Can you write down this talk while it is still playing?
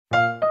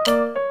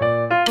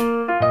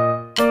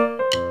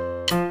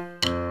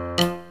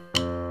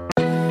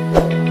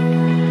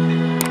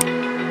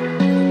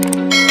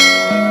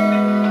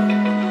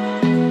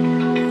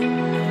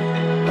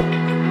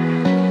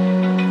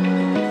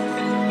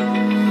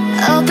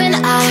Open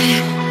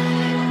eye,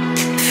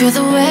 feel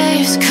the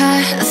waves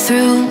cut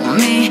through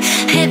me.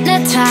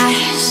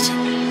 Hypnotized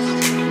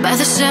by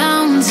the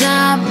sounds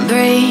I'm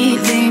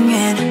breathing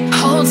in.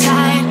 Hold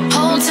tight,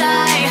 hold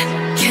tight.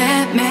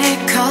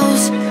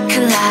 Chemicals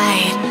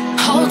collide.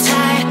 Hold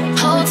tight,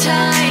 hold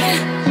tight,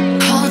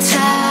 hold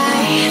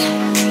tight.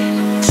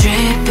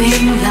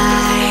 Dripping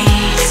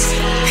lights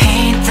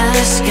paint the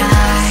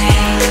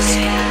skies,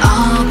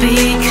 all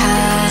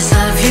because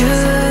of you.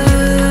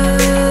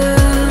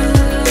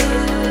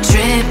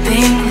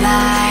 Dripping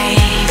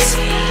lights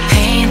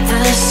paint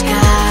the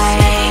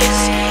skies,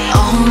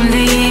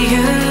 only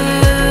you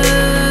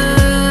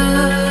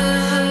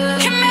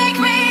can make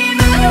me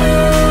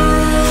move.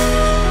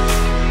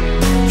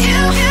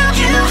 You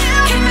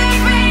can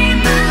make me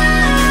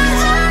move.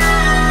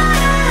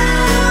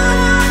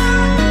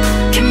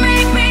 Can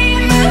make me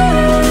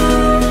move.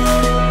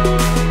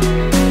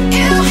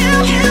 You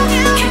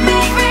can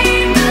make me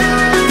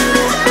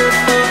move.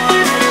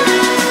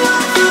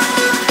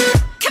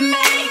 Can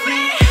make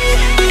me.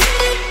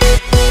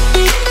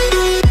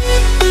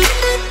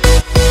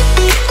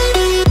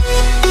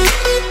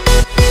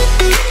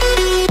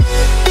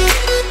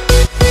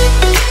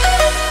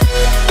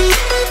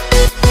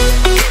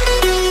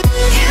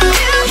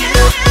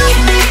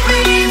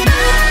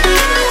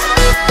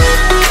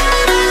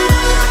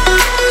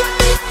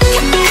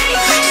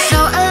 So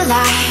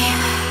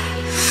alive,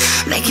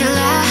 make it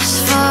last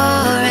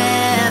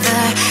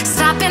forever.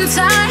 Stop in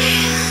time,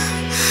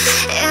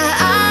 yeah,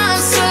 I'm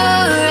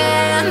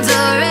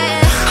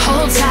surrendering.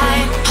 Hold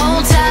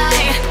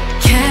tight,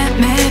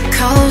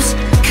 chemicals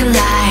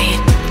collide.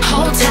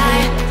 Hold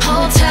tight,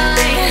 hold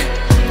tight,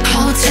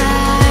 hold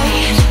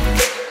tight.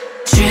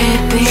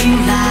 Dripping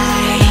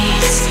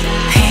lights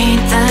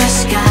paint the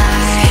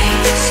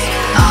skies,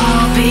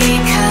 all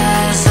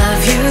because of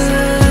you.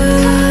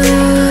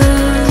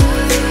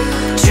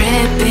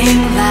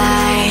 Dripping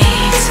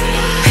lights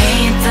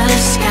paint the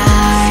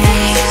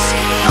skies,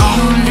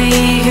 only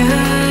you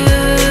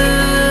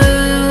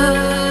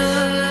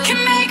can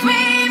make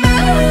me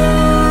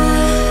move.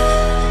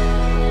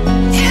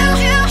 You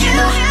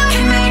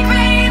can make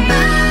me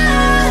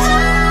move.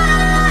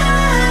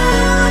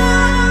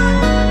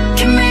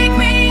 Can make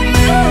me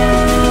move.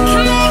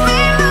 Can make me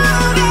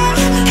move.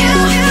 You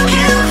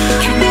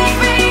can make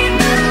me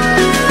move.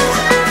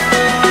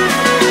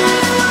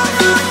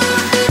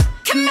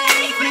 Can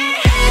make me.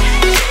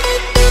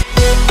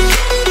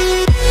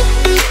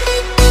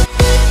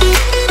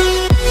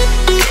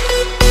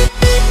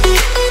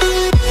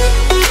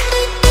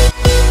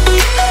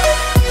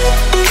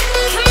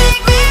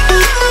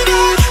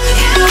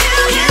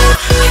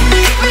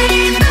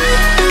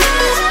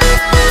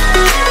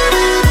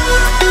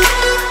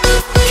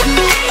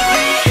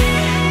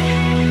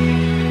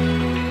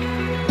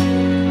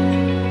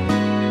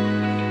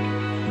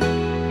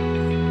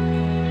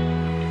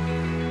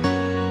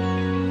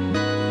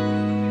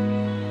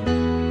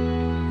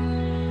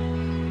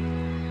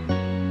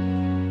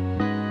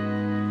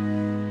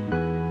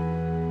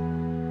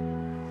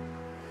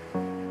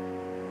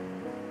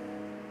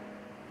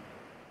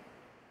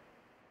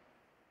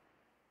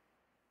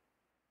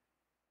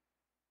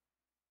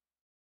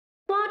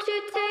 Won't you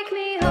take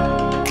me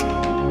home?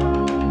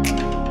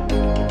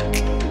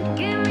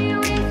 Give me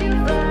wings to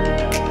fly.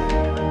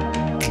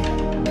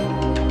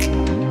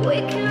 We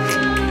can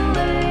run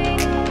away.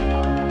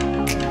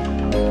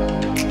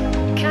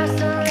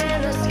 Castle in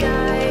the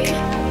sky.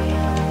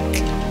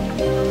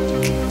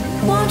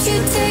 Won't you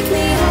take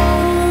me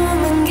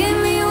home and give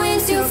me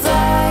wings to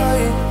fly?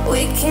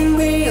 We can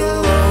be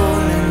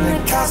alone in the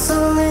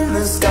castle in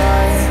the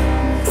sky.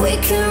 We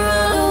can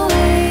run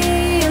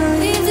away and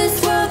leave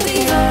this world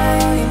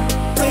behind.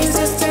 Please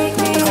just take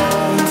me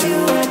home to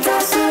a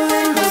castle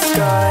in the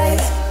sky.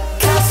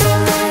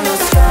 Castle in the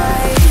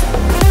sky.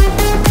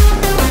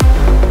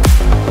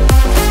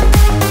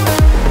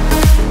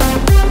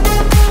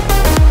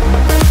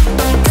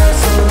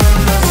 Castle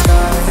in the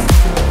sky.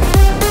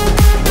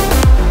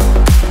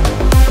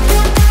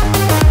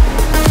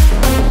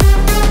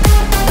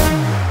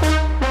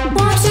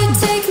 Won't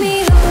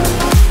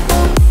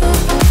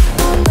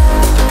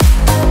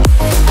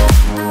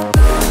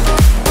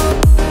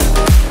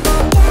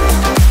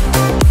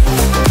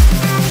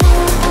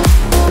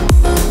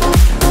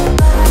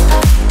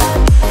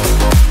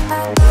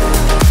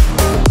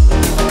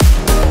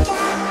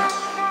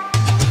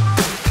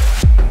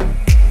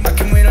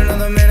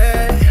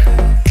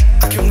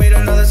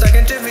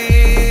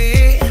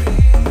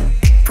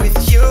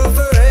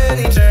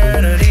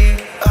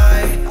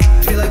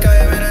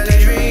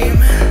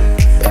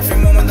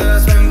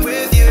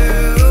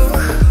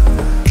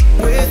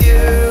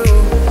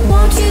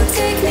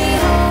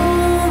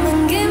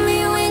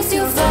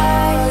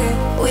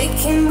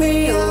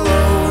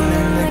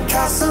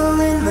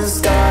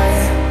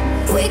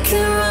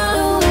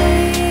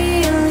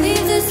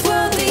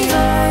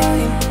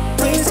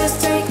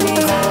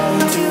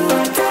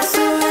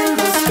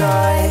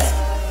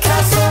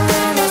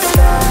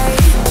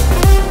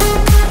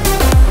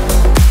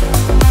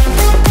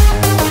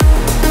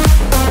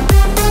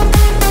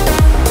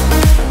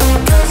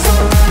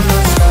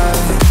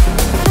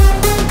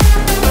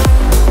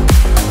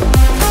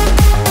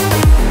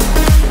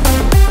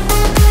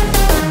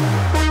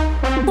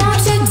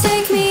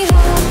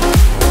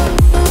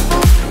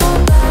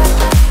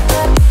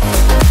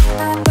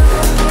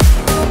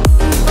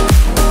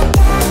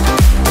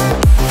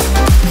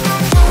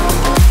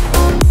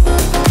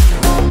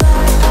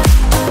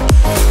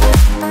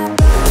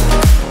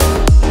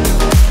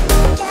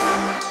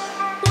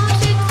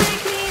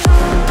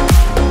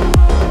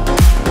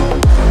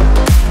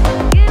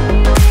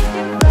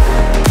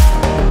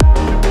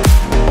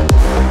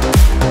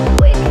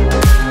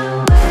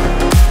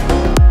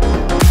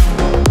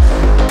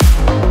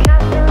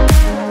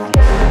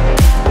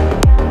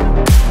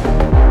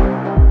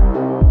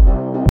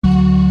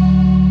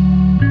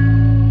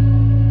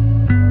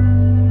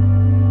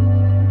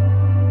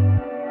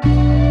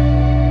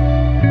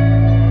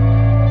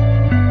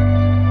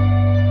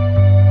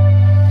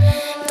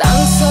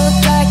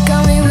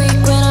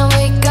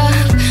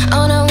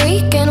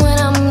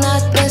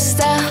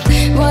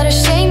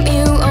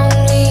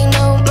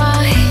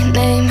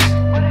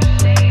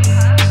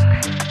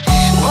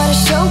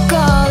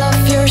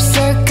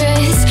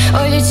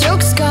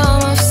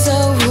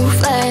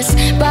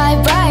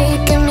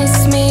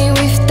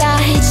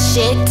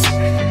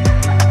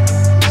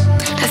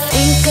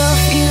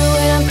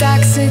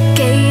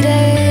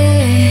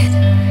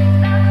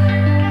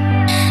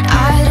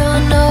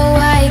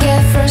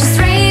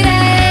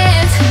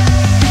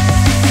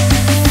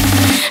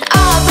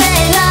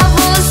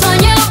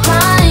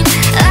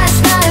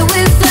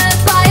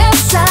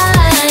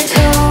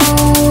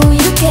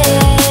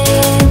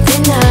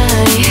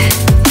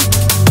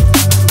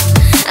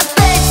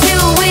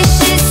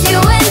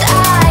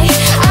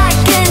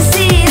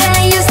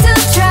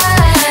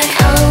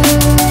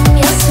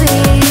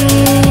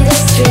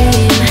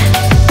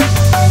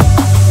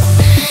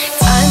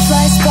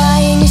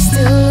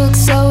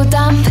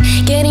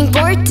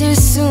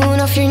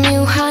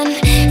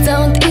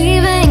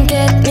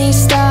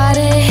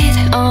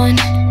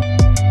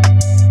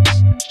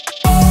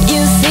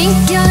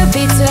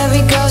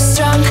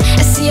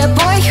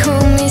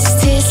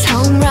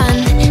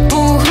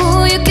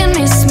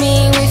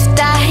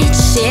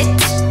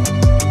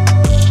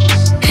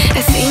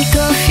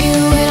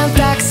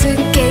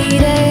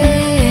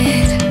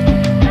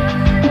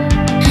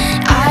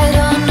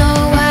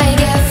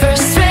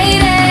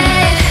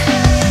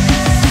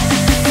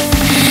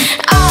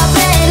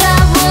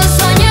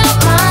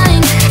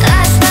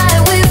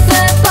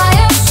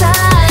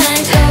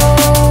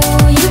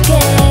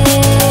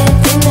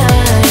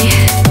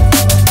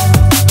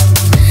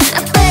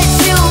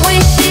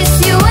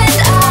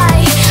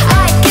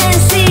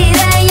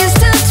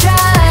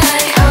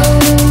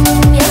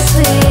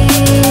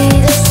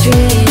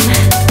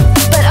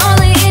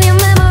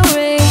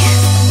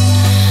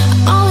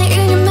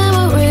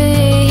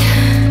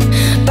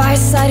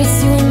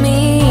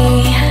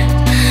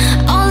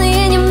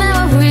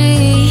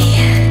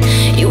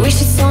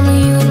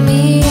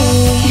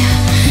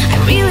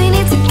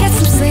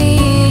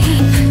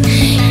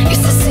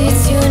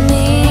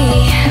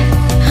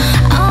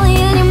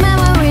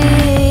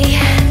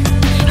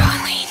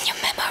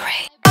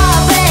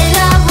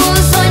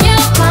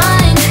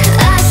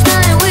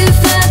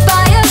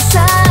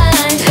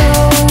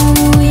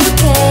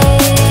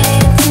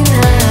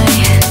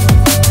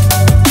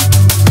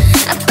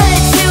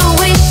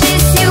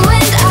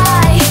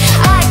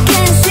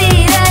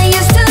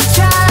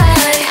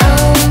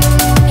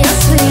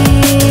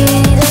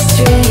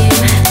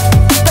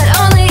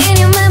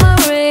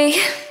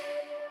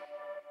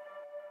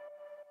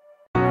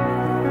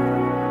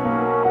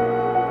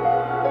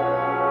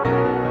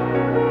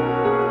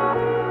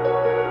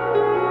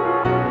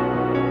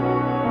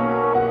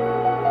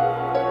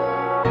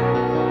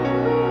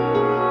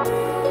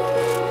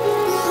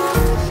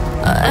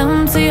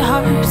Empty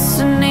hearts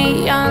and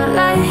neon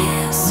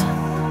lights,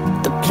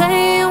 they're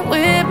playing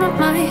with my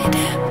mind.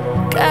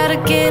 Gotta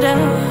get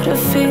out of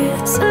here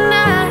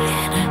tonight.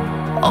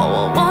 Oh,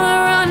 I wanna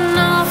run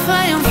off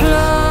and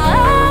fly,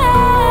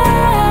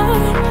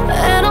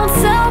 and I'll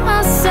tell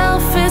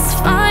myself it's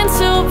fine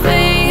to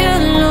be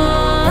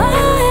alone,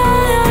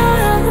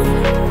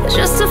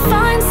 just to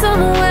find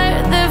somewhere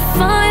that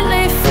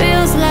finally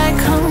feels like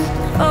home.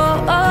 Oh,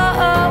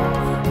 oh, oh.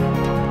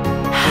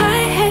 I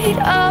hate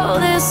all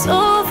this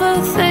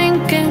overthinking.